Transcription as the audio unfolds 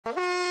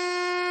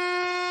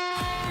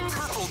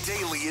Purple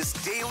Daily is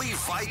daily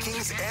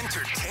Vikings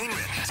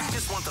entertainment. We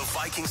just want the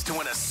Vikings to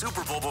win a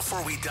Super Bowl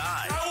before we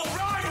die. I will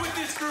ride with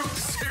this group.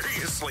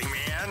 Seriously,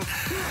 man.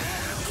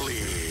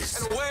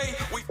 Please. And away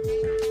we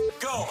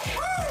go.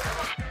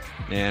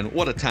 Man,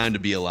 what a time to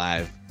be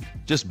alive.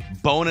 Just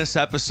bonus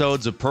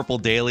episodes of Purple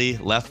Daily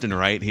left and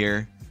right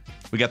here.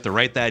 We got the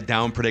Write That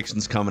Down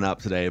predictions coming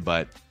up today,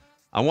 but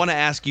I want to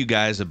ask you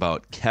guys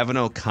about Kevin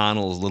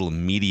O'Connell's little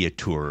media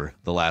tour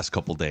the last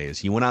couple days.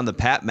 He went on the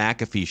Pat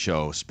McAfee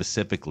show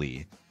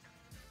specifically,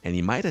 and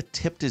he might have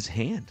tipped his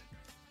hand.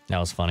 That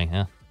was funny,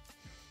 yeah.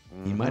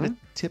 He might have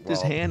tipped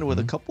his hand with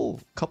a couple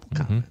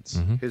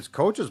comments. His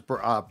coach's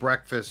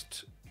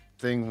breakfast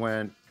thing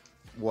went,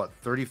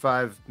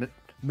 35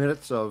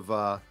 minutes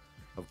of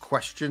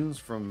questions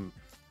from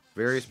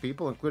various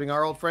people, including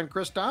our old friend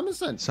Chris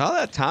Thomason. Saw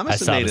that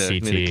Thomason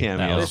made a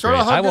cameo. They sort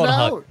of hugged it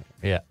out.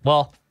 Yeah,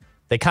 well,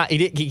 he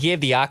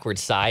gave the awkward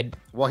side.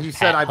 Well, he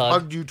said, I've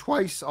hugged you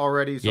twice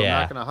already, so I'm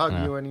not going to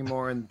hug you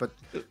anymore. But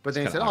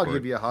then he said, I'll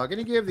give you a hug. And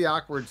he gave the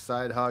awkward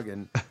side hug.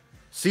 And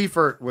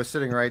Seifert was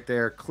sitting right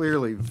there,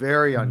 clearly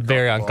very uncomfortable.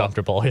 Very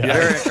uncomfortable, yeah.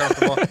 Very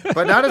uncomfortable.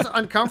 But not as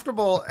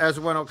uncomfortable as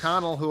when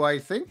O'Connell, who I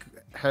think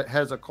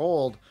has a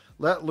cold,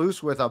 let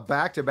loose with a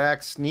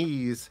back-to-back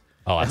sneeze.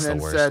 Oh, that's and then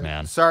the worst, said,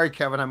 man. Sorry,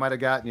 Kevin, I might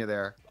have gotten you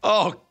there.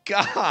 Oh,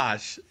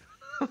 gosh.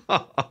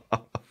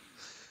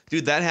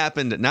 Dude, that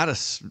happened,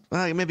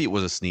 maybe it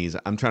was a sneeze.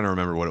 I'm trying to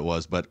remember what it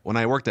was. But when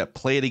I worked at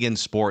Play It Again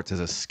Sports as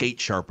a skate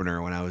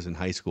sharpener when I was in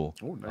high school.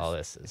 Oh, nice. Oh,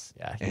 this is,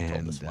 you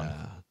told this one.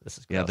 This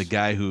is gross. Yeah,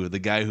 the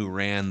guy who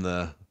ran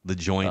the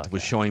joint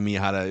was showing me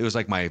how to, it was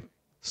like my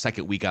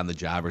second week on the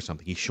job or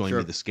something. He's showing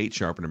me the skate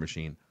sharpener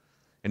machine.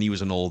 And he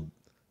was an old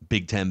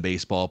Big Ten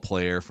baseball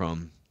player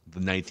from the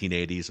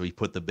 1980s. So he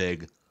put the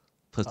big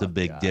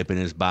dip in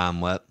his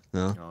bottom lip. You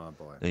know? Oh,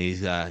 boy. And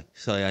he's get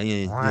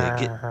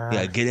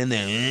in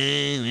there.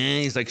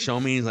 He's like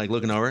showing me. He's like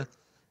looking over,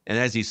 and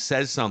as he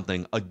says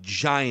something, a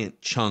giant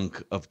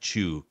chunk of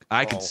chew,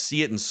 I could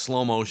see it in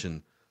slow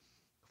motion,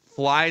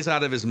 flies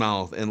out of his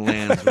mouth and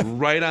lands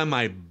right on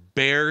my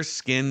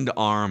bare-skinned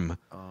arm.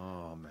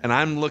 Oh, man. And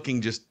I'm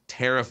looking just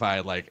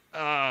terrified, like,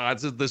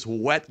 it's just this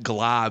wet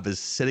glob is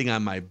sitting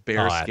on my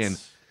bare skin.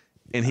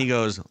 And he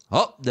goes,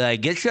 "Oh, did I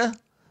get you?"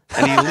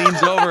 And he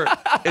leans over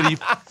and he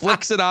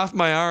flicks it off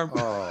my arm.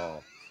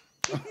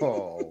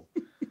 Oh,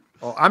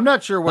 I'm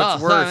not sure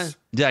what's worse. Simon,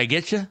 did I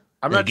get you?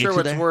 I'm not sure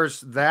what's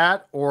worse,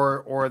 that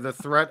or the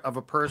threat of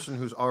a person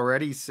who's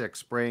already sick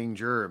spraying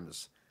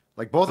germs.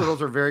 Like, both of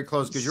those are very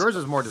close, because yours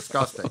is more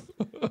disgusting.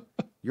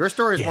 Your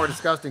story is more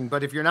disgusting,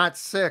 but if you're not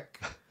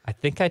sick... I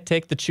think I'd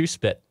take the chew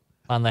spit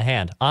on the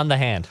hand. On the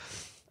hand.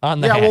 Well,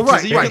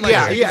 right. You can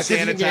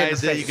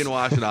sanitize it, you can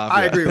wash it off.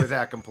 I agree with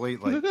that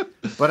completely.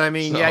 But I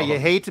mean, you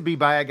hate to be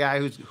by a guy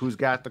who's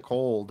got the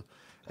cold,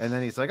 and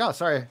then he's like, "Oh,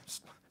 sorry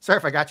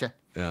if I got you."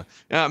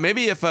 Yeah.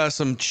 Maybe if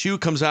some chew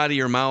comes out of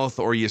your mouth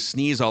or you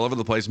sneeze all over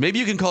the place, maybe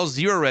you can call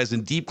Zero-Res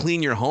and deep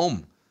clean your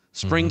home.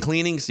 Spring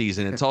cleaning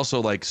season. It's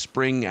also like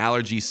spring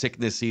allergy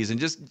sickness season.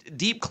 Just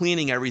deep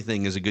cleaning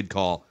everything is a good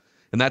call.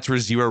 And that's where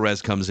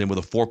Zero-Res comes in with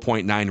a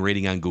 4.9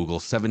 rating on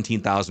Google,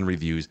 17,000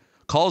 reviews.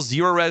 Call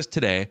Zero-Res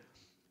today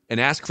and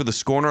ask for the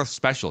Score North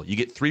special. You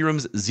get 3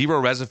 rooms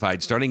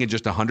Zero-Resified starting at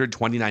just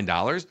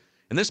 $129.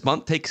 And this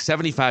month, take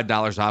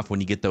 $75 off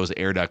when you get those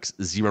air ducts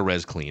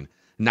Zero-Res clean.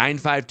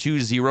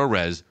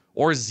 952-ZERO-RES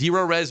or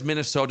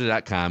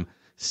ZeroResMinnesota.com.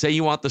 Say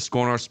you want the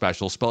Score North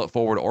special. Spell it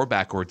forward or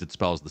backwards. It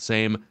spells the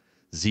same.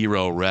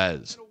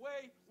 Zero-Res.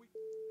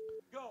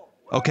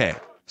 Okay,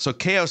 so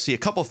KOC, a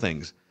couple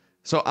things.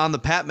 So on the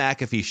Pat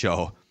McAfee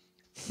show,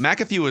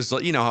 McAfee was,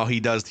 you know how he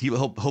does,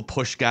 he'll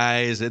push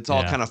guys. It's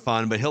all kind of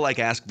fun, but he'll like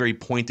ask very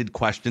pointed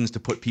questions to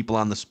put people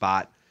on the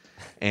spot.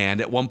 And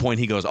at one point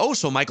he goes, "Oh,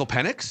 so Michael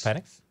Penix?"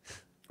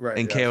 Right.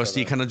 And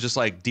KOC kind of just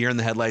like deer in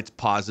the headlights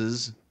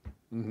pauses.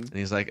 And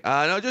he's like,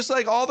 no, just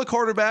like all the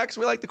quarterbacks.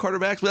 We like the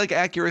quarterbacks. We like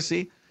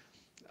accuracy.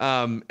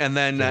 And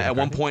then at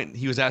one point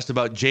he was asked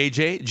about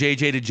JJ to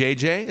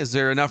JJ. Is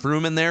there enough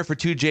room in there for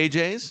 2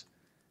 JJs?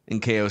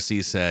 And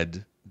KOC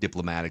said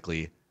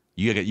diplomatically,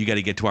 you got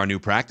to get to our new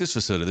practice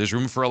facility. There's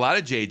room for a lot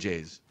of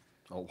JJs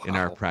in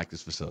our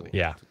practice facility.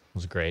 Yeah, it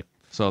was great.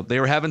 So they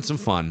were having some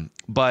fun.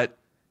 But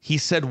he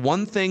said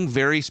one thing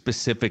very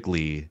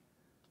specifically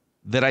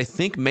that I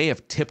think may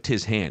have tipped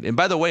his hand. And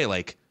by the way,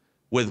 like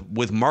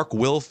with Mark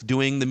Wilf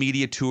doing the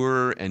media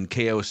tour and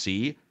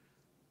KOC,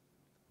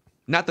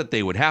 not that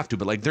they would have to,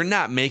 but like they're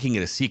not making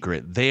it a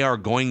secret. They are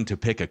going to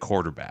pick a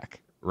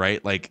quarterback,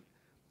 right? Like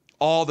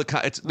all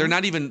the they're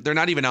not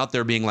even out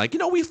there being like, you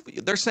know,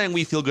 they're saying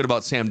we feel good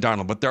about Sam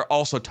Darnold, but they're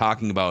also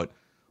talking about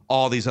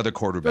all these other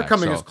quarterbacks. They're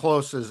coming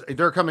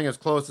as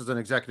close as an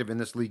executive in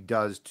this league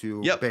does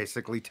to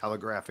basically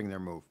telegraphing their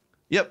move.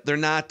 Yep, they're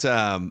not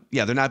they're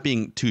not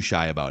being too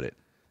shy about it.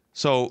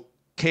 So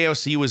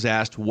KOC was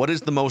asked, what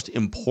is the most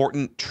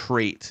important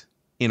trait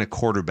in a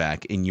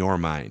quarterback in your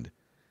mind?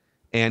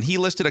 And he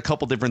listed a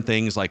couple different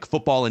things like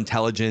football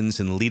intelligence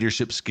and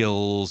leadership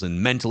skills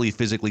and mentally,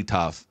 physically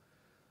tough.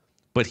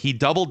 But he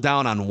doubled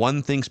down on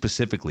one thing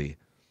specifically.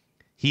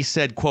 He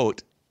said,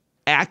 quote,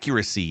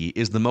 accuracy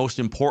is the most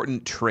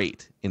important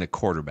trait in a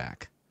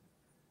quarterback.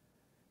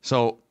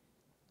 So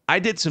I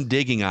did some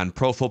digging on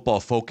Pro Football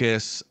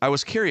Focus. I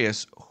was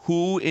curious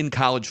who in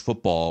college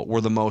football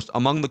were the most,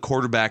 among the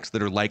quarterbacks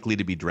that are likely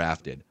to be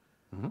drafted,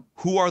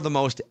 who are the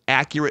most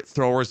accurate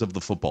throwers of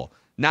the football?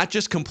 Not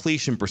just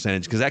completion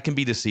percentage, because that can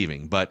be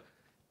deceiving, but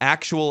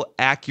actual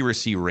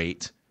accuracy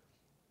rate.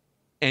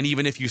 And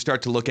even if you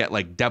start to look at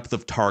like depth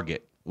of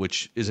target,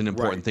 which is an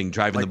important thing,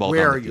 driving the ball down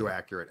the Where field. are you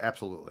accurate?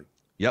 Absolutely.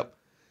 Yep.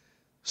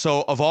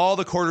 So of all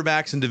the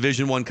quarterbacks in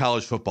Division I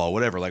college football,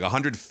 whatever, like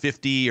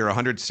 150 or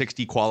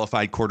 160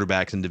 qualified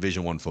quarterbacks in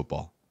Division I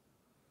football,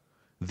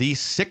 the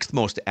sixth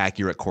most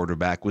accurate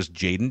quarterback was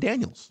Jayden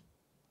Daniels,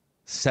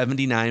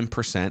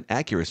 79%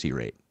 accuracy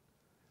rate.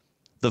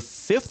 The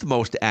fifth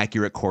most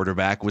accurate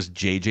quarterback was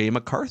J.J.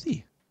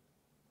 McCarthy,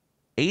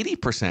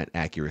 80%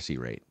 accuracy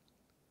rate.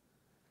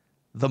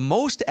 The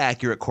most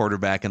accurate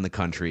quarterback in the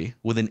country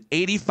with an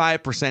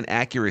 85%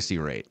 accuracy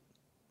rate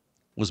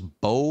was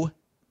Bo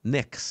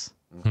Nix.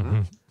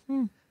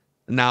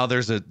 Now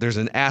there's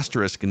an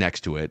asterisk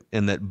next to it,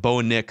 in that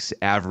Bo Nix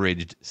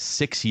averaged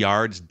 6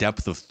 yards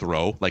depth of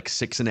throw, like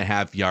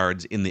 6.5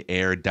 yards in the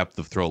air depth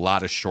of throw, a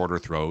lot of shorter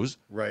throws.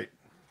 Right.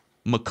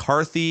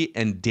 McCarthy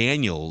and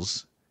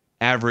Daniels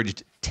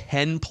averaged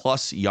 10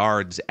 plus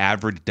yards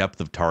average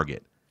depth of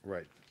target.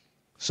 Right.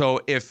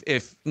 So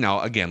if now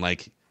again,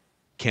 like,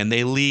 can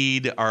they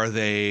lead? Are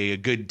they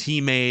good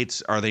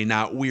teammates? Are they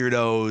not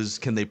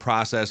weirdos? Can they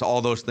process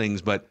all those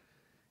things? But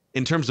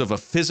in terms of a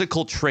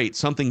physical trait,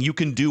 something you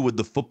can do with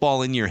the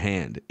football in your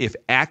hand, if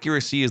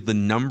accuracy is the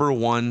number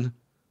one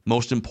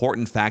most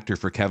important factor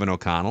for Kevin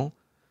O'Connell,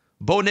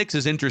 Bo Nix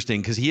is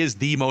interesting because he is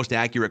the most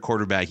accurate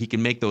quarterback. He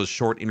can make those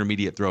short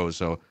intermediate throws.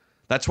 So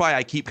that's why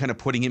I keep kind of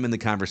putting him in the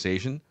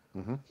conversation.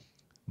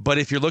 But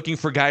if you're looking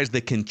for guys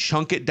that can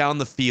chunk it down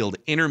the field,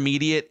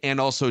 intermediate and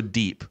also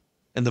deep,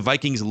 and the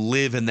Vikings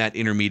live in that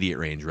intermediate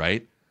range,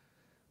 right?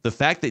 The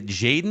fact that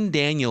Jayden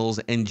Daniels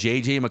and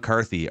J.J.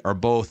 McCarthy are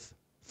both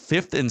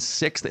 5th and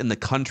 6th in the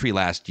country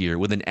last year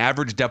with an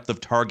average depth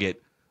of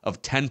target of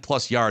 10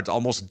 plus yards,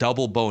 almost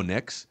double Bo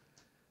Nix.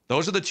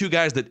 Those are the two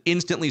guys that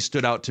instantly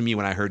stood out to me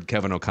when I heard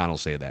Kevin O'Connell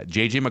say that.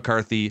 J.J.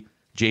 McCarthy,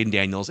 Jayden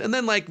Daniels, and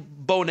then like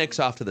Bo Nix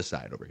off to the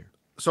side over here.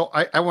 So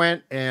I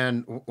went,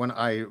 and when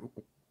I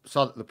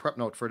saw the prep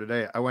note for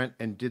today, I went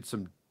and did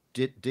some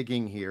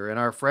digging here. And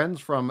our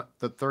friends from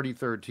the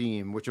 33rd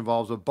team, which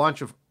involves a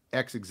bunch of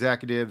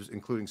ex-executives,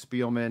 including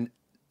Spielman,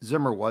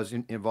 Zimmer was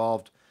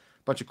involved,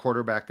 a bunch of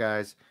quarterback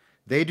guys.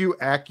 They do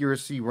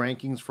accuracy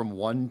rankings from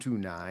 1 to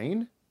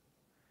 9.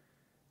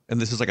 And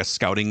this is like a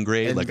scouting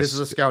grade? And like this is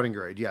a scouting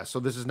grade, yeah.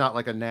 So this is not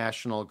like a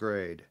national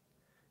grade.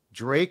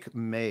 Drake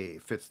Maye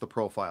fits the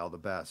profile the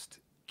best.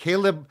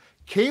 Caleb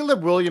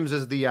Williams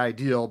is the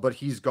ideal, but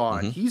he's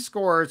gone. He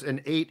scores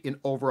an 8 in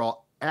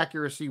overall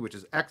accuracy, which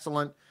is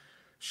excellent.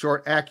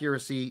 Short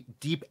accuracy,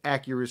 deep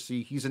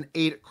accuracy. He's an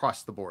 8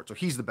 across the board, so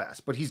he's the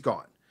best, but he's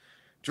gone.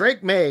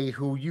 Drake Maye,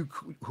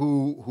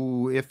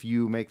 who if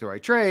you make the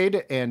right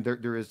trade, and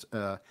there is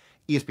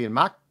ESPN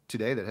mock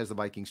today that has the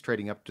Vikings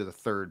trading up to the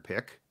 3rd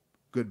pick.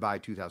 Goodbye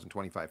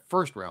 2025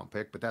 first round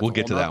pick, but that's we'll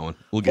get to that one.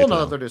 We'll get to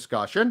another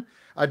discussion.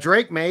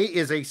 Drake Maye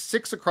is a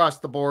 6 across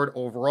the board,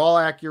 overall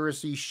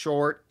accuracy,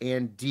 short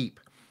and deep.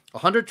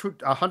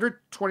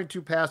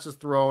 122 passes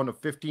thrown of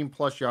 15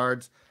 plus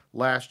yards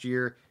last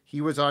year. He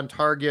was on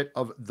target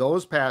of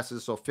those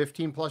passes, so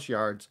 15 plus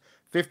yards,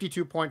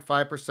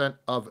 52.5%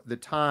 of the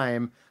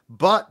time,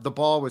 but the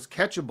ball was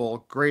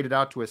catchable, graded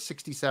out to a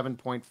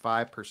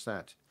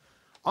 67.5%.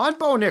 On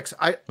Bo Nix,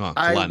 it's a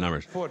lot of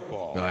numbers.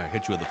 Football. I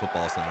hit you with the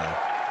football side.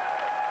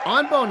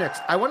 On Bo Nix,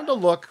 I wanted to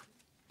look,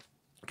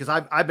 because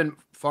I've been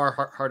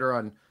far harder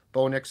on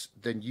Bo Nix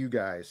than you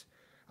guys.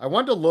 I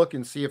wanted to look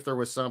and see if there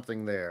was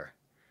something there.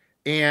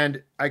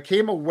 And I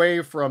came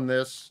away from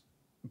this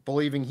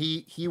believing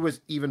he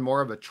was even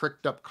more of a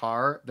tricked up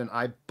car than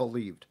I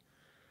believed.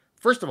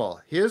 First of all,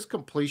 his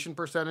completion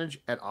percentage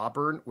at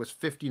Auburn was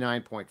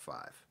 59.5.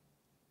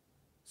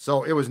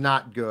 So it was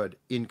not good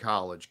in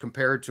college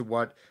compared to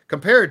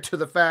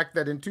the fact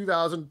that in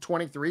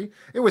 2023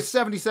 it was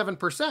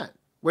 77%,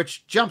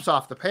 which jumps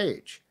off the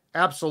page.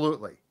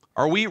 Absolutely.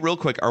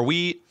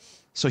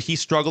 So he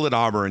struggled at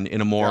Auburn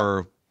in a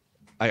more,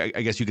 I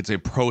guess you could say,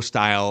 pro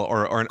style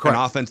or an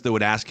offense that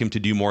would ask him to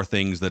do more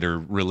things that are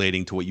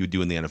relating to what you would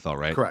do in the NFL,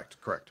 right?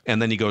 Correct.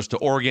 And then he goes to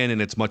Oregon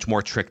and it's much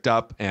more tricked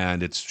up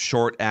and it's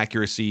short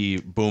accuracy,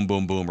 boom,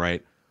 boom, boom,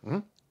 right?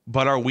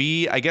 But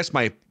I guess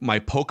my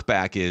poke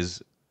back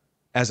is,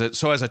 as a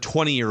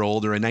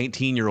 20-year-old or a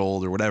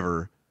 19-year-old or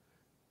whatever,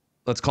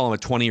 let's call him a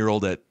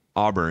 20-year-old at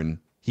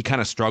Auburn, he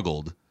kind of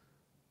struggled.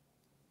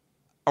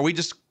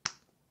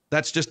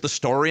 That's just the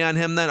story on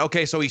him then?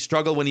 Okay, so he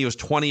struggled when he was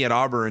 20 at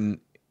Auburn,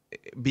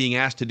 being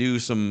asked to do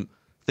some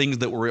things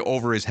that were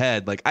over his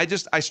head. Like,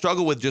 I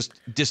struggle with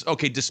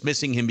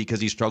dismissing him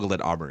because he struggled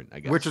at Auburn, I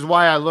guess. Which is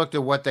why I looked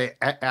at what they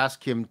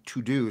asked him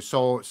to do.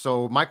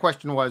 So my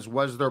question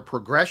was there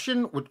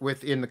progression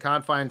within the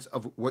confines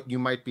of what you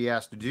might be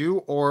asked to do?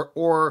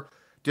 Or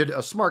did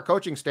a smart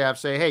coaching staff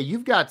say, hey,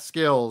 you've got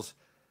skills,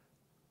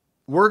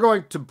 we're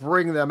going to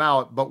bring them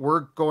out, but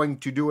we're going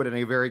to do it in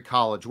a very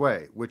college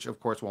way, which of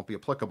course won't be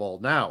applicable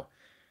now.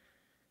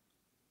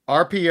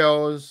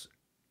 RPOs,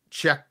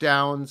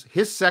 checkdowns.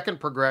 His second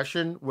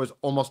progression was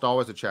almost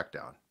always a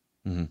checkdown.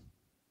 Mm-hmm.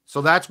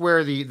 So that's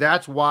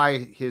why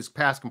his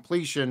pass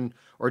completion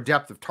or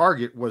depth of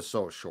target was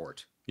so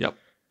short. Yep.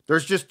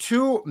 There's just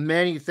too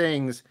many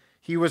things.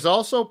 He was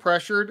also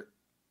pressured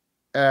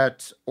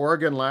at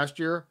Oregon last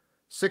year,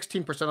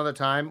 16% of the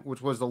time,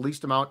 which was the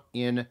least amount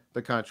in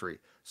the country.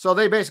 So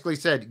they basically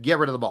said, get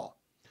rid of the ball.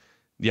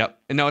 Yep.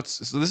 And now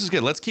so this is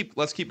good. Let's keep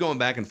going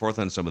back and forth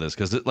on some of this,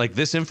 because like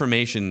this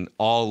information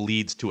all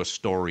leads to a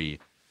story.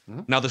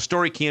 Mm-hmm. Now the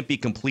story can't be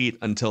complete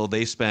until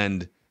they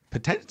spend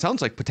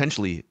sounds like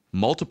potentially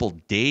multiple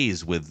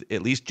days with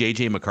at least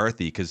JJ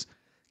McCarthy, because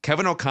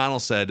Kevin O'Connell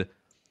said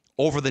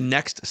over the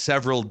next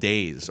several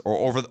days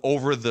or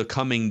over the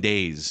coming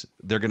days,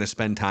 they're going to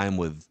spend time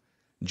with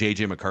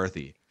JJ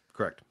McCarthy.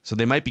 Correct. So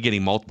they might be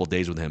getting multiple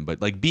days with him,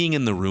 but like being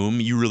in the room,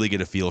 you really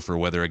get a feel for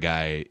whether a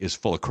guy is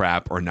full of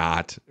crap or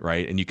not,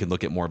 right? And you can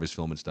look at more of his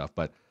film and stuff.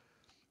 But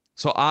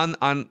so on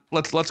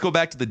let's go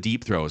back to the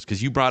deep throws,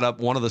 because you brought up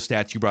one of the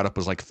stats you brought up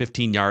was like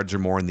 15 yards or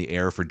more in the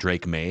air for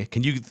Drake Maye.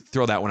 Can you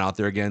throw that one out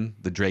there again?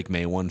 The Drake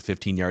Maye one,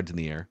 15 yards in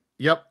the air.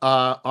 Yep.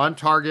 On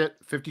target,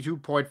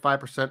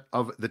 52.5%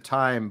 of the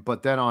time.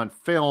 But then on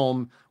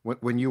film,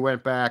 when you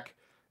went back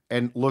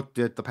and looked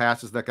at the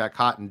passes that got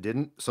caught and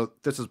didn't. So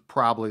this is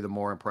probably the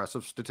more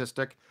impressive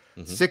statistic.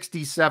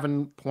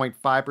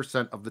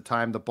 67.5% of the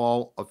time, the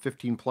ball of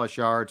 15 plus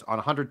yards on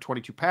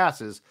 122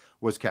 passes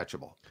was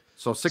catchable.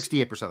 So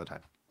 68% of the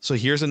time. So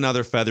here's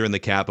another feather in the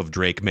cap of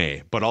Drake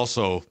Maye, but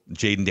also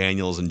Jayden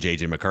Daniels and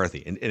JJ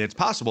McCarthy. And it's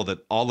possible that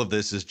all of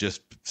this is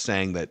just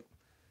saying that,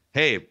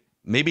 hey,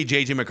 maybe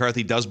JJ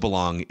McCarthy does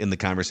belong in the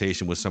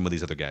conversation with some of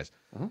these other guys.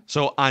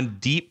 So on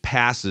deep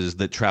passes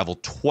that travel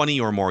 20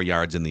 or more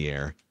yards in the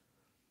air,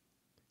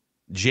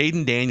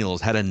 Jayden Daniels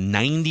had a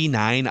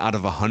 99 out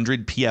of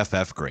 100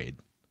 PFF grade,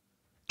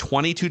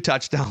 22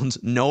 touchdowns,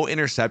 no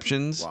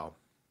interceptions,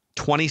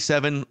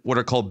 27 what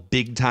are called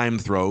big time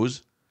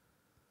throws.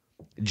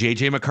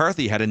 JJ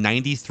McCarthy had a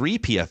 93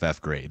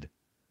 PFF grade.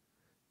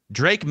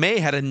 Drake Maye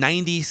had a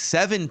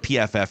 97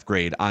 PFF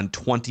grade on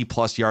 20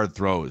 plus yard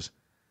throws,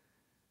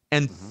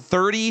 and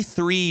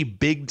 33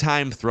 big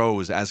time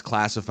throws as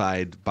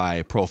classified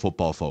by Pro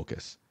Football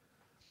Focus.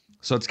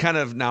 So it's kind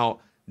of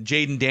now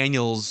Jayden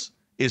Daniels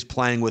is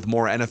playing with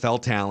more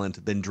NFL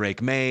talent than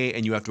Drake Maye,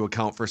 and you have to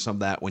account for some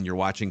of that when you're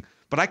watching.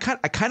 But I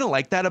kind of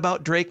like that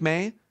about Drake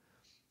Maye,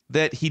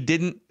 that he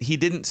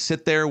didn't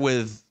sit there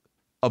with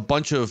a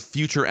bunch of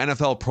future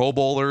NFL Pro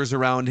Bowlers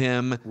around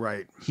him.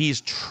 Right.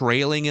 He's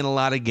trailing in a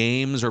lot of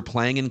games or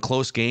playing in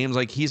close games.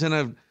 Like he's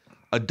in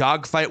a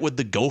dogfight with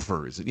the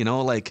Gophers. You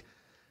know, like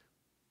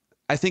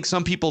I think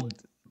some people,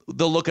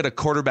 they'll look at a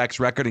quarterback's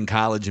record in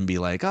college and be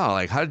like, oh,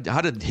 like how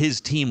did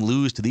his team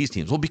lose to these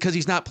teams? Well, because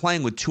he's not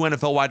playing with two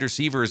NFL wide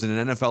receivers and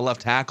an NFL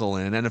left tackle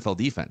and an NFL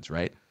defense,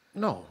 right?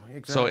 No,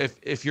 exactly. So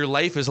if your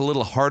life is a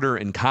little harder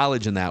in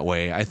college in that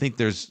way, I think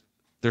there's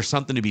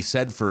something to be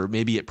said for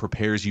maybe it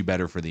prepares you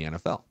better for the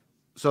NFL.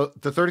 So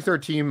the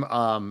 33rd team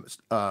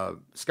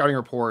scouting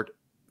report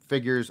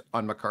figures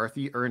on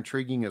McCarthy are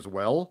intriguing as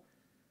well.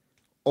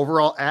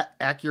 Overall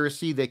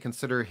accuracy, they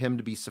consider him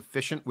to be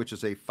sufficient, which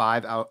is a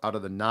 5 out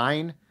of the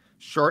 9.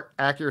 Short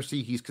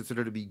accuracy, he's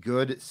considered to be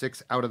good,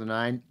 6 out of the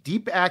 9.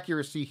 Deep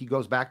accuracy, he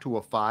goes back to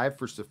a 5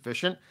 for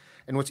sufficient.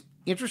 And what's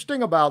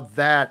interesting about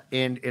that,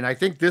 and I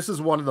think this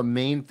is one of the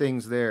main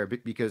things there,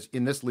 because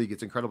in this league,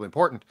 it's incredibly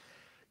important.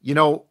 You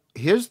know,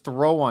 his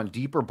throw on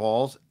deeper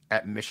balls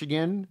at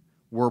Michigan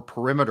were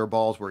perimeter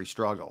balls where he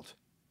struggled.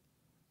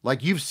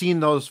 Like you've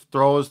seen those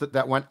throws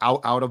that went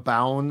out of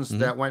bounds,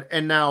 that went,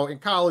 and now in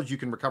college you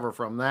can recover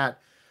from that.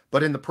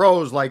 But in the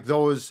pros, like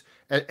those,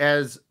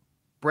 as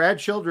Brad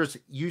Childress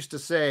used to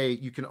say,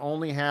 you can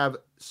only have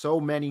so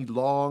many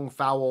long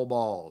foul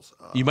balls.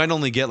 You might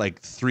only get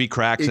like 3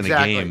 cracks in a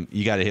game.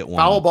 You got to hit one.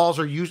 Foul balls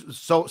are used.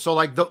 So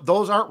like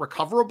those aren't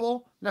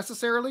recoverable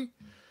necessarily.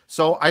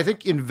 So I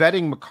think in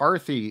vetting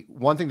McCarthy,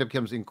 one thing that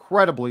becomes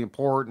incredibly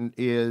important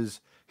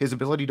is his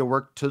ability to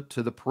work to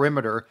the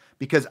perimeter,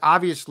 because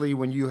obviously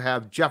when you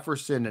have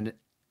Jefferson and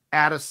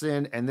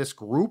Addison and this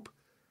group,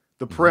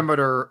 the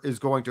perimeter is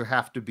going to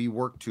have to be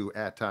worked to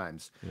at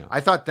times. Yeah.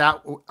 I thought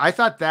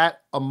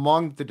that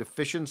among the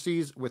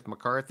deficiencies with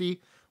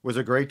McCarthy was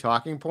a great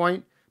talking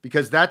point,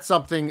 because that's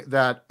something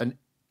that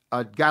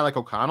a guy like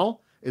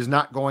O'Connell is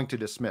not going to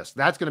dismiss.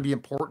 That's going to be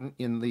important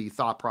in the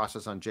thought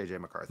process on JJ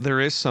McCarthy.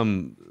 There is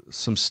some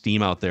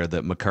steam out there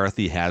that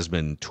McCarthy has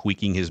been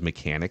tweaking his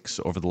mechanics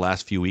over the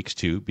last few weeks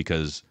too,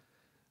 because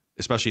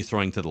especially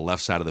throwing to the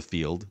left side of the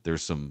field,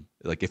 there's some,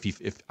 like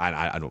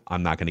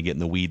I'm not going to get in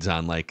the weeds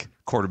on like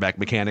quarterback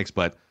mechanics,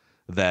 but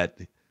that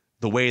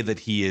the way that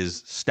he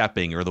is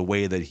stepping or the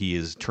way that he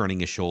is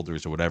turning his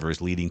shoulders or whatever is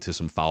leading to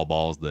some foul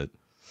balls that,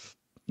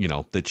 you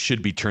know, that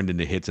should be turned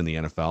into hits in the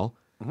NFL.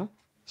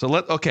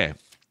 So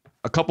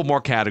a couple more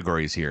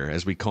categories here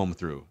as we comb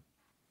through.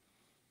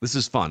 This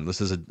is fun.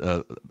 This is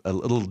a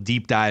little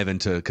deep dive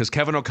into, because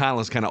Kevin O'Connell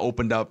has kind of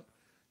opened up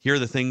here are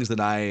the things that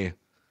I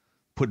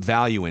put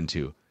value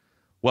into.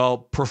 Well,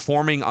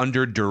 performing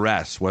under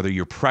duress, whether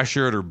you're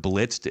pressured or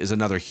blitzed, is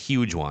another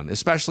huge one,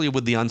 especially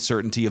with the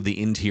uncertainty of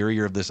the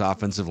interior of this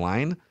offensive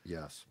line.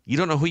 Yes. You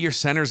don't know who your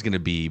center is going to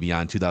be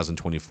beyond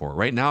 2024.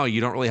 Right now,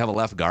 you don't really have a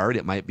left guard.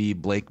 It might be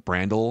Blake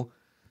Brandel.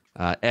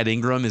 Ed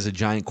Ingram is a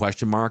giant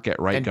question mark at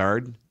right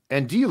guard.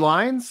 And D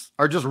lines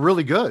are just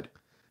really good.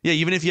 Yeah,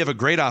 even if you have a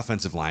great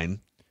offensive line,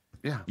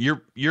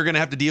 you're going to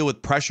have to deal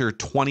with pressure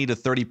 20 to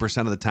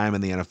 30% of the time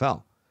in the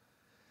NFL.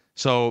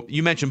 So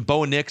you mentioned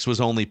Bo Nix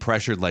was only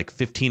pressured like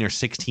 15 or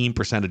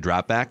 16% of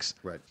dropbacks.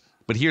 Right.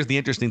 But here's the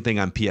interesting thing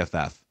on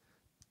PFF.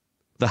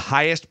 The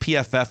highest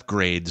PFF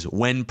grades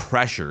when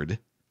pressured,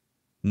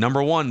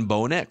 number 1,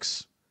 Bo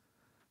Nix.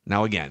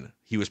 Now, again,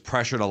 he was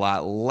pressured a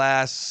lot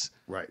less.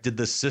 Right. Did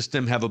the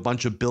system have a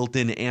bunch of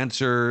built-in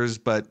answers?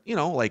 But,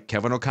 like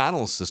Kevin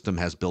O'Connell's system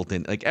has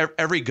built-in. Like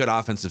every good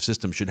offensive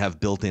system should have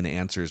built-in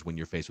answers when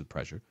you're faced with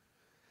pressure.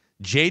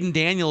 Jayden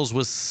Daniels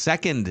was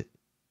second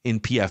in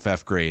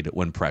PFF grade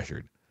when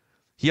pressured.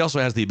 He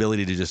also has the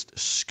ability to just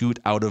scoot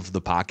out of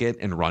the pocket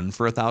and run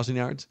for 1,000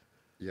 yards.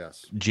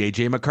 Yes.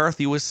 J.J.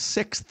 McCarthy was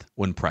 6th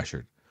when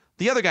pressured.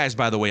 The other guys,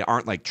 by the way,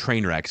 aren't like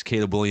train wrecks.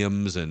 Caleb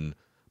Williams and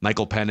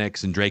Michael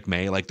Penix and Drake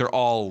Maye. Like, they're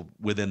all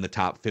within the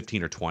top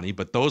 15 or 20,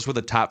 but those were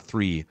the top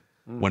 3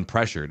 when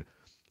pressured.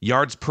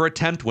 Yards per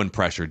attempt when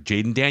pressured.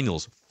 Jayden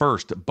Daniels,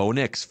 1st. Bo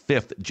Nix,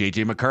 5th.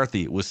 J.J.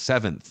 McCarthy was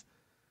 7th.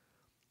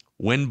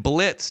 When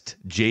blitzed,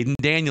 Jayden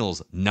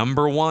Daniels,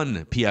 number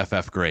 1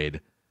 PFF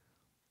grade.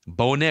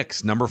 Bo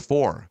Nix, number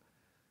 4.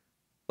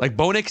 Like,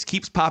 Bo Nix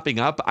keeps popping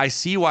up. I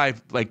see why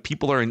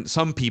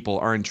some people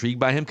are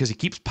intrigued by him because he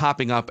keeps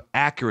popping up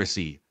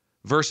accuracy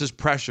versus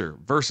pressure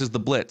versus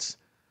the blitz.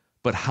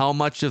 But how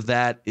much of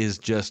that is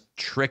just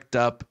tricked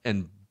up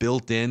and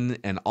built in,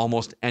 and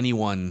almost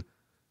anyone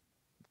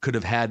could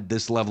have had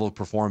this level of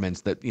performance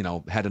that,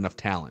 had enough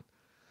talent.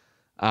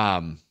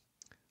 I'll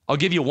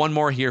give you one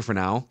more here for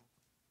now.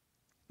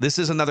 This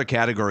is another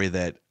category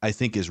that I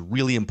think is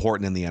really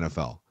important in the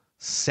NFL.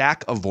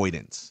 Sack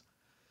avoidance.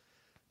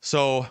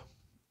 So,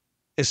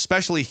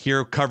 especially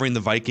here covering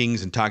the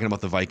Vikings and talking about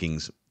the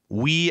Vikings,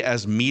 we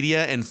as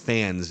media and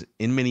fans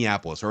in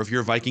Minneapolis, or if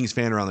you're a Vikings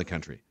fan around the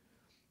country,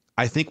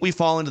 I think we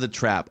fall into the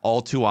trap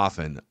all too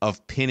often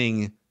of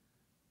pinning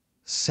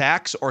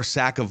sacks or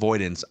sack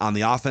avoidance on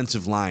the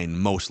offensive line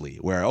mostly,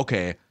 where,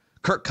 okay,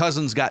 Kirk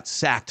Cousins got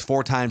sacked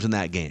 4 times in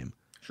that game.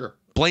 Sure.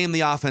 Blame the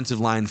offensive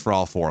line for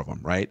all 4 of them,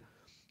 right?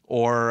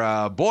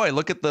 Or, boy,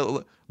 look at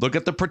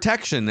the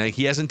protection. Like,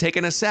 he hasn't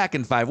taken a sack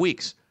in 5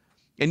 weeks.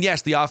 And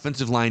yes, the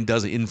offensive line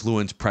does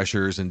influence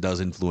pressures and does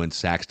influence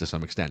sacks to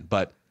some extent.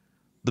 But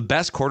the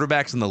best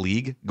quarterbacks in the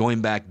league, going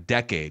back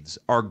decades,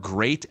 are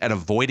great at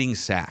avoiding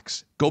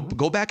sacks. Go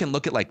back and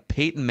look at, like,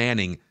 Peyton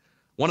Manning,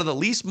 one of the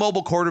least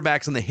mobile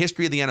quarterbacks in the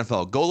history of the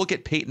NFL. Go look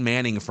at Peyton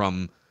Manning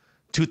from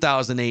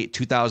 2008,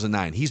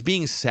 2009. He's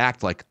being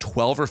sacked like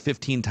 12 or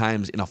 15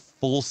 times in a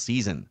full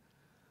season.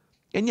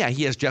 And yeah,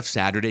 he has Jeff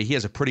Saturday. He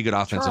has a pretty good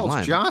offensive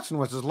line. Charles Johnson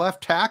was his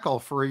left tackle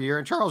for a year,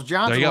 and Charles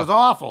Johnson was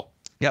awful.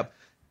 Yep.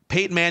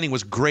 Peyton Manning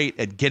was great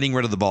at getting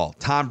rid of the ball.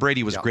 Tom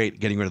Brady was great at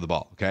getting rid of the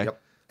ball. Okay.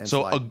 Yep. And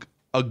so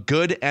a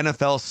good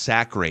NFL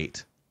sack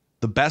rate,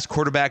 the best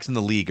quarterbacks in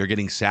the league are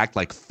getting sacked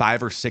like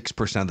 5 or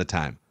 6% of the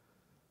time.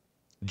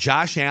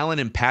 Josh Allen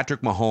and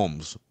Patrick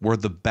Mahomes were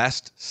the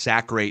best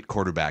sack rate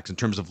quarterbacks in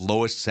terms of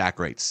lowest sack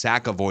rate,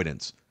 sack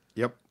avoidance.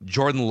 Yep.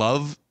 Jordan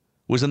Love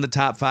was in the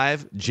top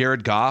 5.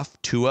 Jared Goff,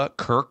 Tua,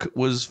 Kirk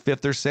was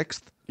 5th or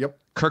 6th. Yep.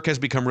 Kirk has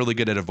become really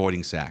good at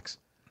avoiding sacks.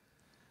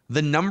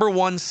 The number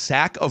 1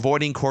 sack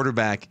avoiding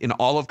quarterback in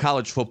all of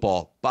college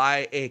football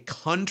by a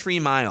country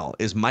mile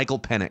is Michael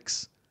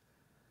Penix.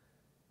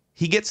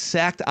 He gets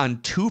sacked on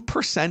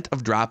 2%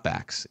 of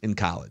dropbacks in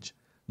college.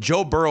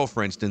 Joe Burrow,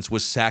 for instance,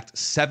 was sacked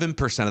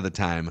 7% of the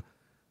time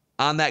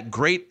on that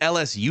great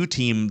LSU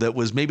team that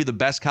was maybe the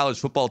best college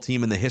football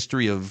team in the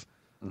history of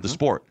the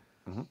sport.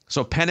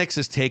 So Penix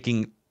is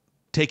taking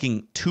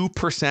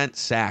 2%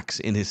 sacks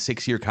in his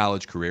 6-year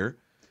college career.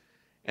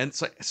 And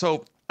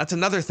so that's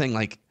another thing,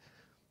 like,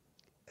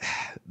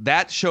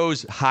 that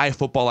shows high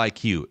football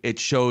IQ. It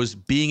shows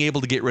being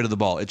able to get rid of the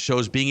ball. It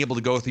shows being able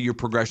to go through your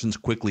progressions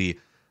quickly,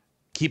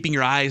 keeping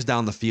your eyes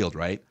down the field,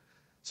 right?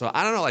 So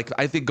I don't know, like,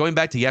 I think going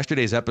back to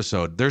yesterday's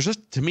episode, there's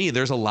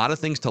a lot of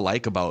things to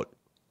like about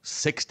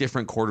 6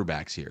 different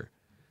quarterbacks here.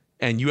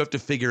 And you have to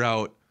figure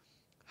out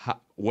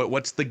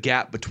what's the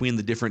gap between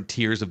the different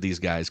tiers of these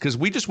guys. Because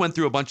we just went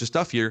through a bunch of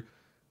stuff here.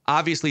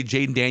 Obviously,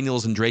 Jayden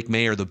Daniels and Drake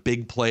Maye are the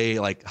big play,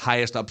 like,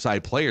 highest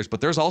upside players.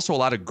 But there's also a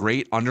lot of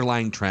great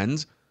underlying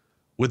trends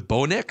with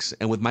Bo Nix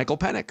and with Michael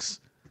Penix.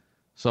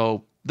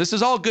 So this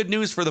is all good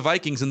news for the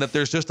Vikings in that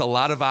there's just a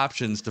lot of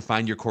options to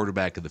find your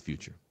quarterback of the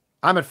future.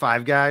 I'm at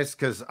 5 guys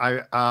because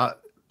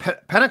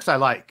Penix I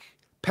like.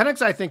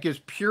 Penix I think is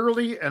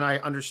purely, and I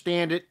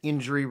understand it,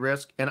 injury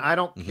risk, and I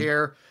don't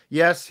care.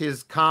 Yes,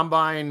 his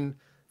combine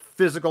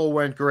physical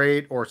went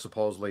great, or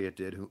supposedly it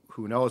did.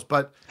 Who knows?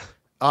 But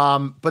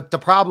the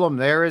problem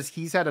there is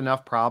he's had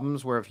enough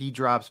problems where if he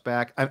drops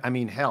back, I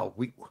mean, hell,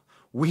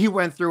 we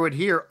went through it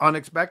here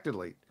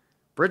unexpectedly.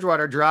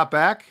 Bridgewater dropped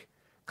back,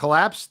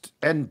 collapsed,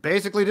 and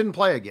basically didn't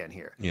play again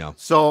here. Yeah.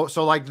 So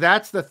like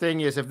that's the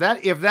thing is if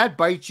that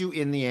bites you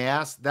in the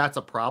ass, that's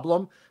a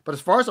problem. But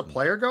as far as a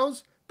player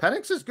goes,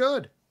 Penix is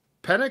good.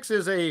 Penix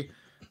is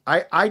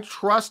I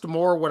trust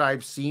more what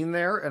I've seen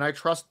there, and I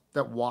trust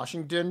that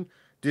Washington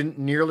didn't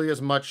nearly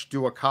as much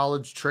do a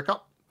college trick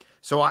up.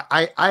 So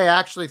I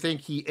actually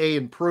think he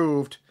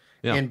improved,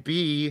 and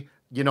B,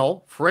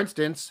 for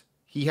instance,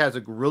 he has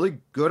a really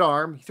good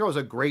arm. He throws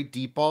a great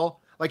deep ball.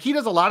 Like he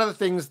does a lot of the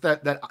things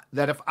that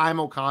if I'm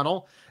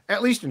O'Connell,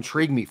 at least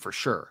intrigue me for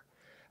sure.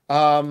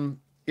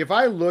 If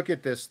I look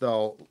at this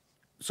though,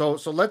 so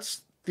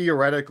let's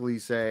theoretically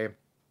say,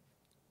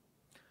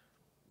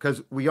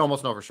 because we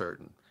almost know for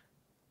certain,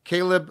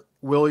 Caleb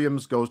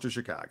Williams goes to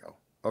Chicago.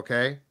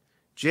 Okay.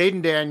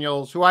 Jayden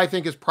Daniels, who I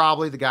think is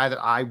probably the guy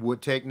that I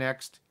would take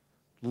next.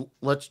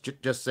 Let's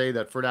just say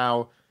that for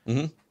now,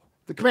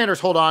 the Commanders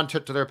hold on to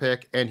their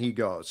pick and he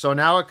goes. So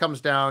now it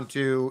comes down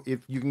to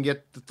if you can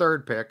get the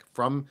third pick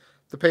from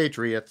the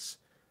Patriots,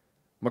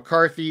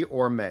 McCarthy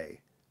or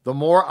May. The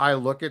more I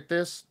look at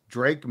this,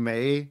 Drake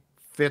Maye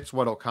fits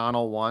what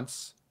O'Connell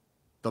wants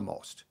the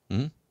most.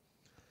 Mm-hmm.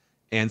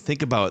 And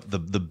think about the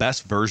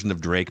best version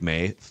of Drake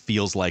Maye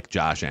feels like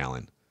Josh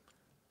Allen.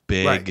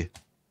 Big,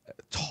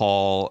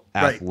 tall,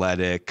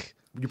 athletic,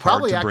 you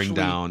probably hard to bring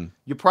down.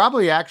 You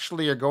probably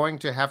actually are going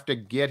to have to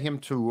get him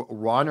to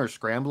run or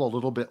scramble a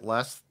little bit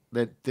less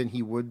than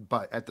he would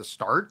at the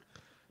start,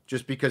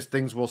 just because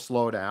things will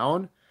slow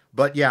down.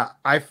 But yeah,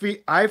 I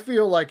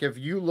feel like if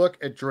you look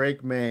at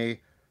Drake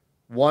Maye,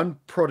 one,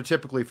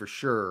 prototypically for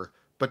sure,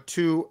 but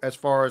two, as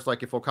far as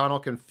like if O'Connell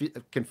can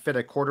fit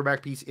a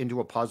quarterback piece into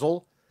a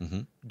puzzle,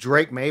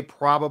 Drake Maye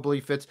probably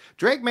fits.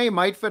 Drake Maye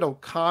might fit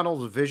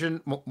O'Connell's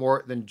vision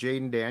more than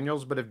Jayden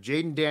Daniels, but if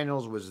Jayden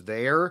Daniels was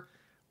there,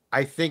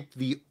 I think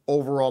the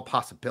overall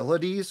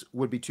possibilities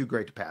would be too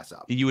great to pass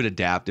up. You would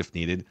adapt if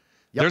needed.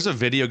 Yep. There's a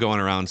video going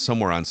around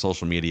somewhere on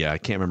social media. I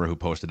can't remember who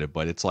posted it,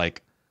 but it's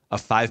like a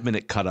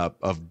 5-minute cut up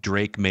of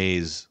Drake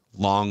Maye's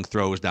long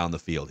throws down the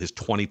field, his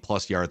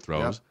 20-plus yard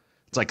throws. Yep.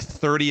 It's like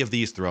 30 of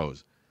these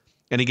throws.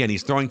 And again,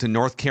 he's throwing to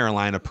North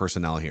Carolina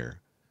personnel here.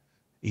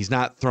 He's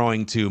not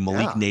throwing to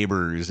Malik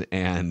Neighbors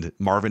and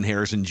Marvin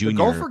Harrison Jr. The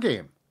Gopher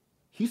game.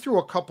 He threw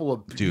a couple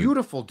of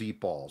beautiful deep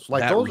balls.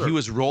 Like those he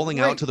was rolling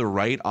out to the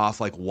right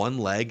off like one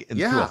leg and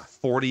threw a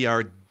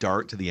 40-yard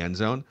dart to the end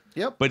zone.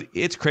 Yep. But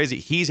it's crazy.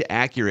 He's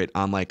accurate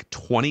on like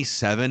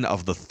 27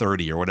 of the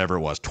 30 or whatever it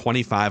was,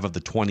 25 of the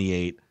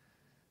 28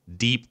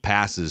 deep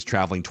passes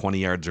traveling 20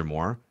 yards or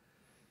more.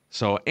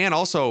 So, and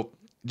also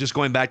just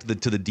going back to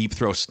the deep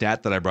throw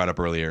stat that I brought up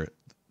earlier,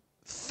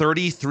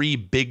 33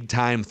 big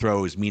time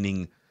throws,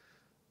 meaning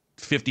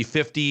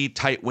 50-50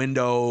 tight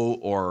window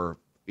or,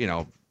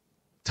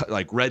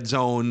 like red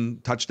zone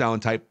touchdown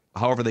type,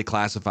 however they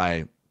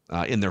classify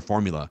in their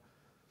formula.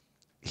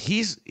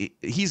 He's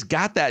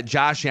got that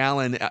Josh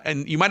Allen,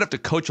 and you might have to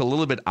coach a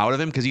little bit out of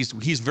him because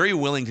he's very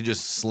willing to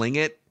just sling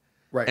it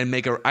and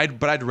make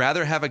but I'd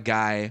rather have a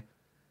guy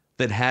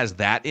that has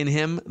that in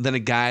him than a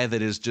guy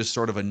that is just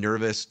sort of a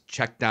nervous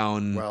check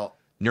down,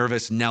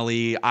 nervous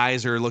Nelly,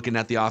 eyes are looking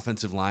at the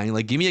offensive line.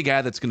 Like, give me a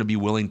guy that's going to be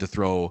willing to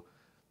throw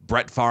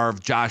Brett Favre,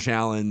 Josh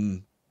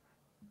Allen,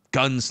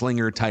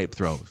 gunslinger type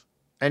throws.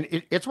 And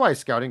it's why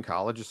scouting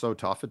college is so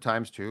tough at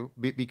times too,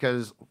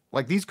 because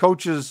like these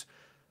coaches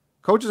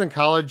in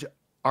college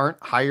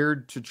aren't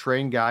hired to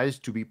train guys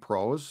to be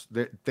pros.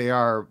 They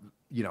are,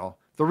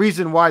 the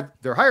reason why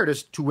they're hired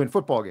is to win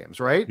football games,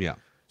 right? Yeah.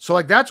 So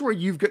like that's where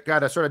you've got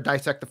to sort of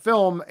dissect the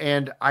film.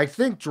 And I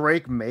think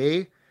Drake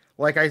Maye,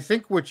 like I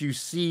think what you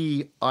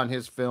see on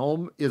his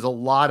film is a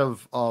lot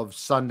of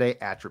Sunday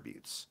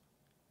attributes,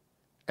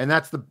 and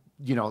that's the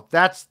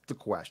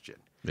question.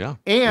 Yeah.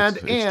 And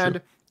it's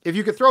true. If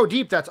you could throw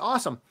deep, that's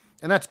awesome.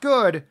 And that's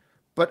good.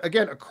 But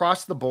again,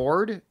 across the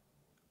board,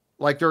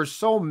 like there's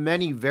so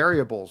many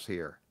variables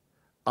here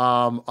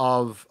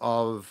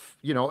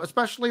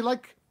especially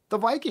like the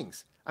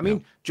Vikings. I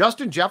mean,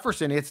 Justin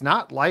Jefferson, it's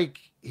not like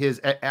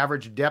his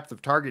average depth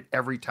of target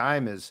every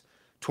time is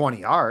 20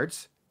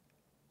 yards.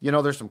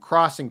 There's some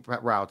crossing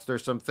routes.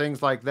 There's some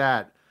things like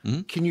that.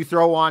 Mm-hmm. Can you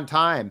throw on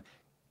time?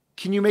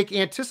 Can you make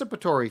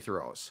anticipatory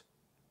throws?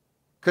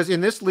 Because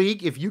in this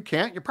league, if you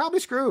can't, you're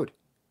probably screwed.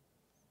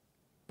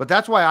 But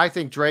that's why I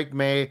think Drake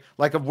Maye,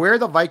 like of where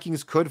the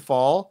Vikings could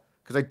fall,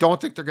 because I don't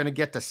think they're going to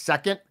get to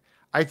second.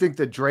 I think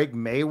the Drake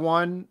Maye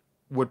one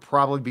would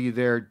probably be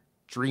their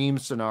dream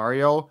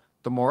scenario.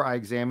 The more I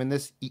examine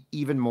this,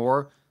 even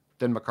more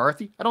than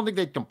McCarthy. I don't think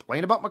they'd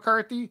complain about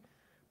McCarthy,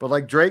 but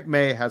like Drake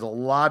Maye has a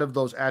lot of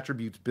those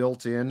attributes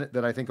built in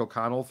that I think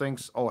O'Connell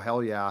thinks, oh,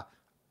 hell yeah,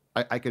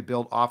 I could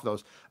build off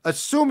those,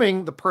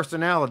 assuming the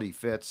personality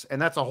fits.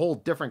 And that's a whole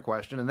different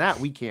question. And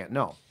that we can't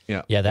know.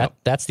 Yeah,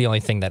 that's the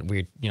only thing that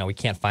we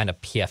can't find a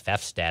PFF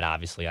stat,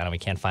 obviously, on it. We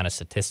can't find a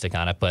statistic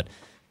on it, but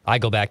I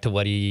go back to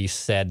what he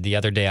said the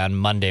other day on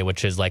Monday,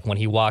 which is like when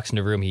he walks in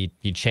a room, he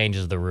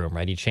changes the room,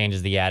 right? He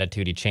changes the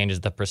attitude, he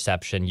changes the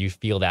perception. You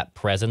feel that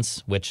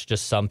presence, which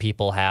just some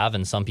people have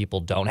and some people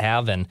don't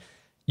have. And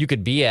you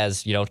could be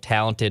as,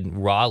 talented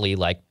rawly,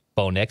 like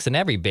Bo Nix and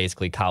every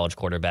basically college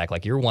quarterback.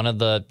 Like, you're one of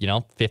the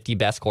 50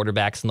 best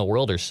quarterbacks in the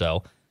world or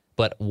so.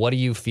 But what do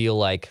you feel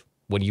like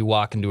when you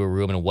walk into a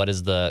room, and what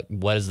is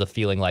the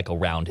feeling like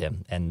around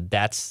him? And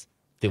that's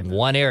the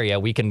one area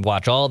we can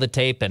watch all the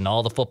tape, and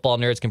all the football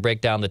nerds can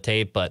break down the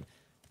tape. But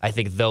I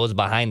think those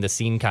behind the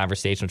scene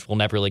conversations, which we'll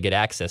never really get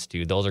access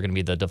to, those are going to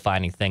be the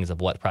defining things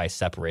of what probably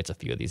separates a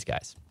few of these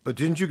guys. But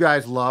didn't you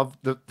guys love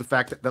the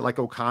fact that like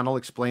O'Connell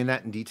explained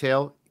that in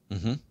detail?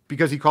 Mm-hmm.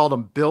 Because he called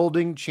them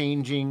building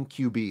changing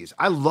QBs.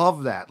 I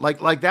love that.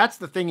 Like that's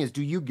the thing is,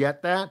 do you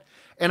get that?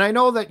 And I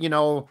know that,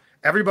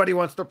 everybody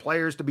wants their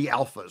players to be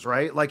alphas,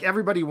 right? Like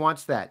everybody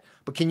wants that.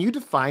 But can you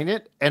define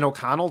it? And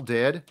O'Connell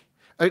did.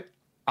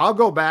 I'll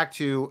go back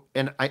to,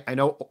 and I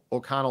know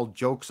O'Connell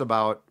jokes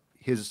about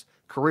his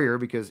career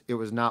because it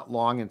was not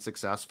long and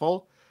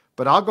successful,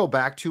 but I'll go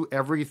back to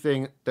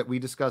everything that we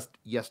discussed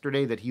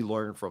yesterday that he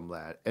learned from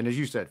that. And as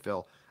you said,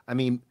 Phil, I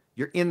mean,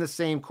 you're in the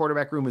same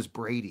quarterback room as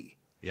Brady.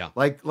 Yeah.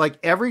 Like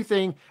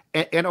everything.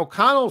 And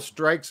O'Connell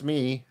strikes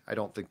me, I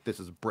don't think this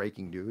is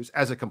breaking news,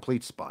 as a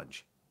complete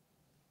sponge.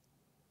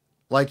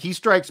 Like he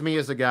strikes me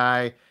as a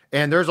guy,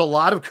 and there's a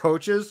lot of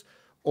coaches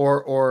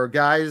or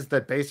guys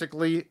that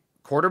basically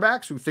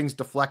quarterbacks who things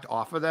deflect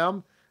off of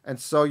them. And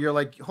so you're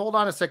like, hold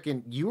on a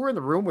second. You were in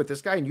the room with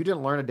this guy and you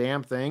didn't learn a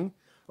damn thing.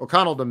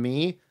 O'Connell, to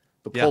me,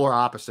 the polar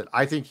opposite.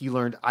 I think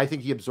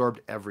he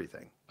absorbed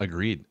everything.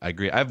 Agreed. I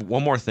agree. I have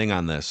one more thing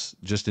on this,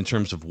 just in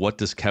terms of what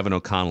does Kevin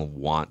O'Connell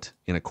want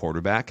in a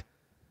quarterback.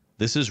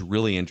 This is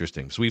really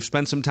interesting. So we've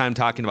spent some time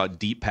talking about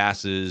deep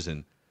passes,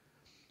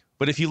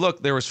 but if you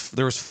look, there was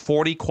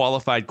 40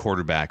 qualified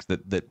quarterbacks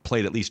that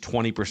played at least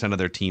 20% of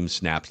their team's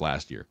snaps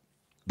last year.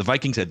 The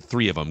Vikings had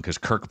 3 of them because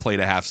Kirk played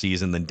a half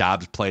season, then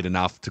Dobbs played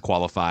enough to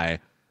qualify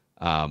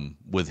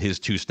with his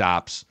 2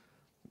 stops,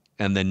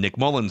 and then Nick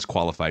Mullins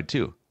qualified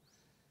too.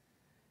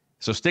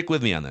 So stick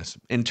with me on this.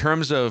 In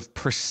terms of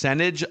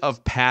percentage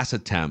of pass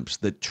attempts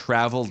that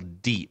travel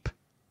deep,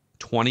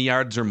 20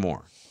 yards or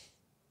more,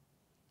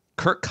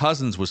 Kirk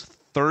Cousins was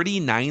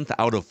 39th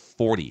out of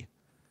 40.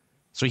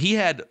 So he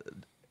had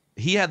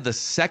the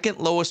second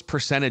lowest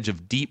percentage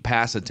of deep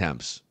pass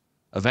attempts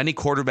of any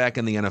quarterback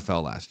in the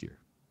NFL last year.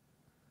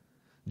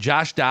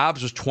 Josh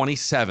Dobbs was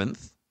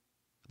 27th.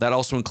 That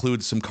also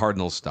includes some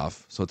Cardinals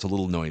stuff, so it's a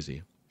little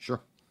noisy. Sure.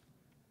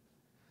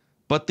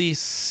 But the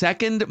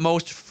second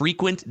most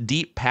frequent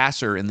deep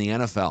passer in the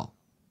NFL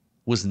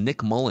was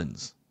Nick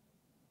Mullins.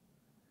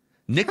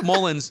 Nick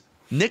Mullins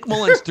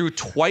threw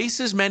twice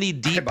as many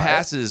deep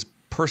passes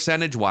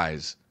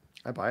percentage-wise.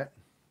 I buy it.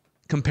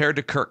 Compared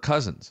to Kirk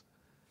Cousins.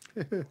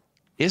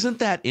 Isn't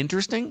that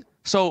interesting?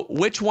 So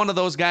which one of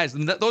those guys,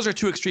 and those are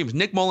 2 extremes.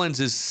 Nick Mullins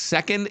is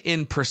second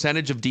in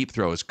percentage of deep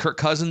throws. Kirk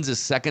Cousins is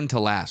second to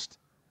last.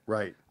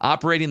 Right.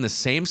 Operating the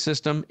same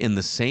system in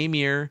the same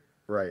year.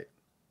 Right.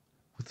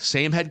 With the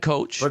same head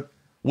coach. But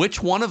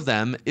which one of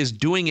them is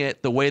doing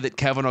it the way that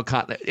Kevin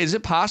O'Connell? Is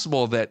it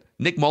possible that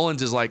Nick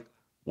Mullins is like,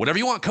 whatever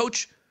you want,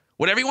 coach.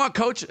 Whatever you want,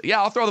 coach.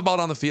 Yeah, I'll throw the ball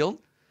down the field.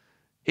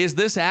 Is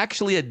this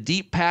actually a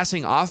deep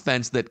passing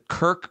offense that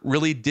Kirk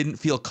really didn't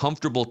feel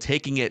comfortable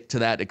taking it to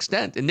that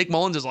extent? And Nick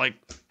Mullins is like,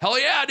 hell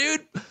yeah,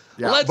 dude.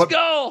 Yeah, let's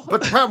go.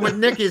 But the problem with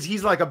Nick is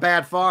he's like a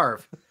bad Favre.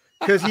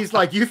 Because he's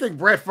like, you think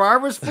Brett Favre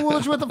was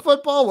foolish with the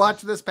football?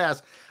 Watch this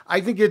pass.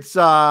 I think it's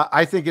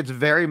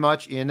very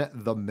much in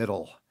the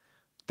middle.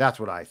 That's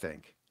what I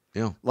think.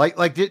 Yeah.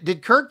 Like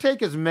did Kirk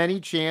take as many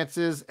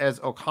chances as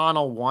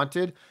O'Connell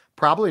wanted?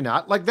 Probably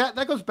not. Like that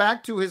goes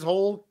back to his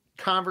whole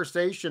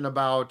conversation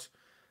about,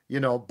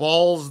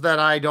 balls that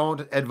I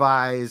don't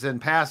advise and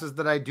passes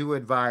that I do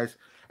advise.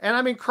 And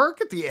I mean,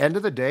 Kirk, at the end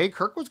of the day,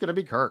 Kirk was going to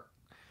be Kirk.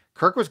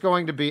 Kirk was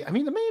going to be, the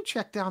man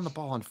checked down the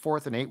ball on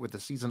 4th and 8 with the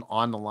season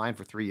on the line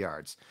for 3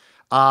 yards.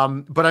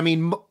 But I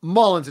mean,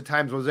 Mullins at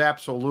times was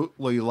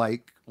absolutely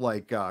like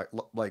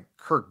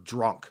Kirk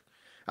drunk.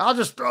 I'll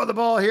just throw the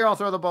ball here. I'll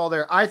throw the ball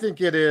there. I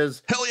think it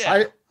is. Hell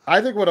yeah. I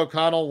think what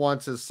O'Connell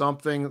wants is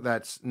something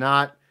that's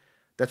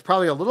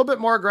probably a little bit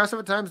more aggressive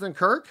at times than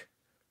Kirk,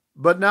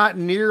 but not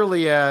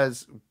nearly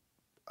as,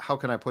 how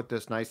can I put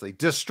this nicely,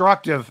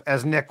 destructive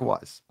as Nick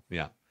was.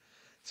 Yeah.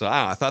 So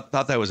I thought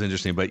that was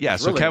interesting, but yeah.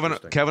 It's so really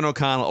Kevin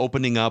O'Connell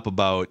opening up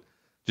about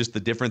just the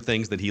different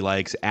things that he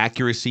likes,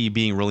 accuracy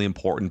being really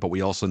important, but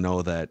we also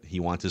know that he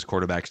wants his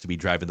quarterbacks to be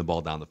driving the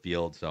ball down the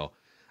field. So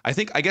I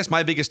guess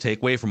my biggest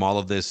takeaway from all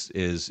of this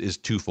is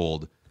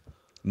twofold.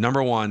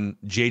 Number one,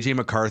 JJ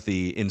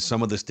McCarthy in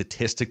some of the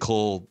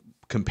statistical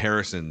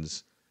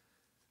comparisons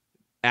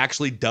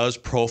actually does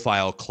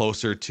profile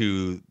closer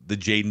to the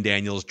Jayden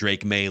Daniels,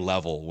 Drake Maye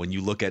level when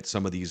you look at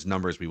some of these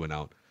numbers we went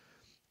out.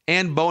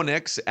 And Bo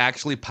Nix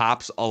actually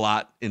pops a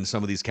lot in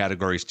some of these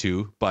categories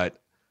too, but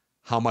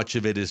how much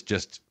of it is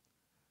just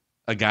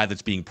a guy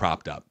that's being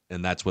propped up?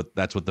 And that's what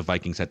the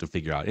Vikings had to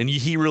figure out. And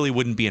he really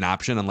wouldn't be an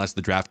option unless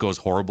the draft goes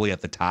horribly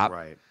at the top,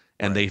 right?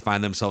 And they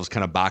find themselves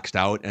kind of boxed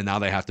out, and now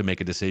they have to make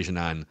a decision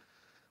on,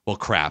 well,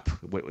 crap,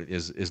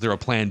 is there a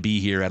plan B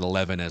here at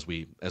 11 as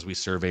we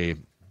survey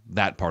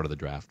that part of the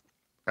draft?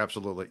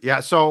 Absolutely. Yeah.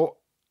 So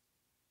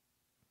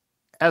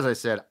as I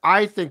said,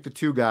 I think the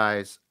 2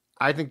 guys,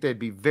 I think they'd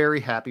be very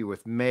happy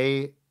with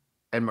May,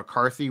 and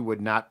McCarthy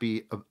would not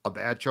be a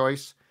bad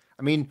choice.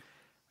 I mean,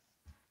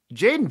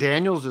 Jayden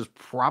Daniels is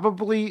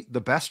probably the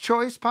best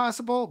choice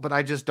possible, but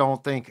I just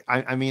don't think.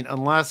 I mean,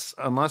 unless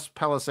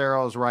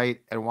Pelissero is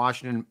right and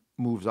Washington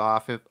moves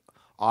off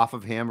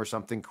of him or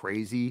something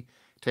crazy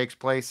takes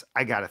place,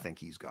 I gotta think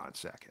he's gone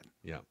second.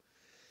 Yeah.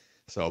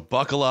 So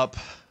buckle up.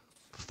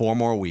 4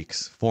 more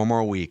weeks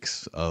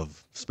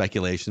of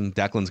speculation.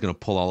 Declan's going to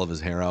pull all of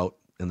his hair out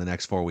in the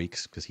next 4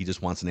 weeks because he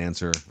just wants an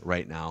answer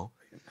right now.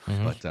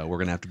 But we're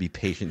going to have to be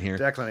patient here.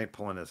 Declan ain't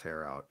pulling his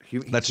hair out. He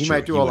true.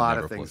 might do He a would lot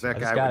never of things. pull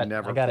That his guy would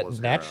never I got pull it his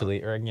naturally,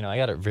 hair out. or I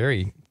got it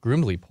very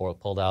groomly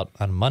pulled out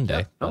on Monday.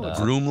 Yeah. But,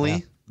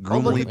 Groomly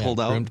pulled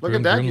out. Look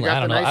at that. You got I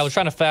don't the know. nice- I was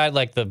trying to find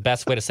like the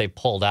best way to say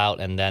pulled out,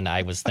 and then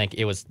I was thinking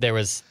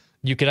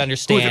you could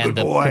understand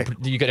good boy?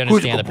 you could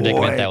Who's a understand the good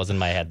predicament boy? that was in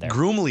my head there.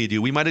 Groomly,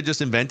 dude. We might have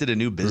just invented a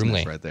new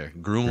business Groomly. right there.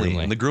 Groomly.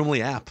 Groomly. And the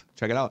Groomly app.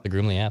 Check it out. The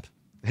Groomly app.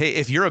 Hey,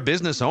 if you're a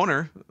business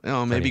owner,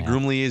 maybe Pretty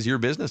Groomly is your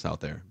business out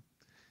there.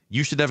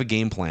 You should have a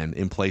game plan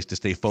in place to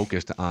stay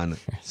focused on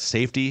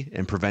safety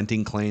and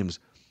preventing claims.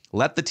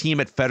 Let the team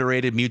at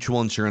Federated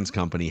Mutual Insurance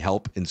Company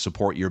help and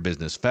support your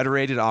business.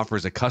 Federated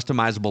offers a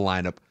customizable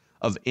lineup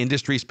of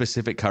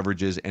industry-specific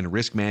coverages and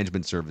risk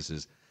management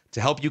services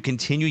to help you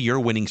continue your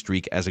winning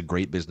streak as a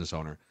great business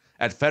owner.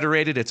 At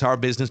Federated, it's our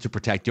business to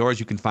protect yours.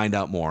 You can find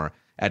out more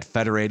at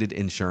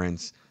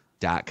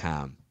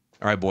federatedinsurance.com.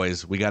 All right,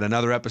 boys, we got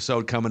another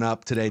episode coming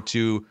up today,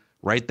 too.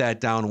 Write that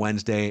down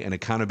Wednesday, an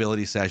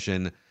accountability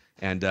session.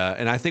 And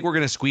I think we're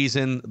going to squeeze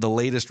in the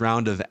latest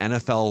round of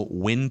NFL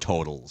win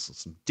totals.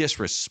 Some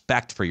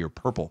disrespect for your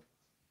purple.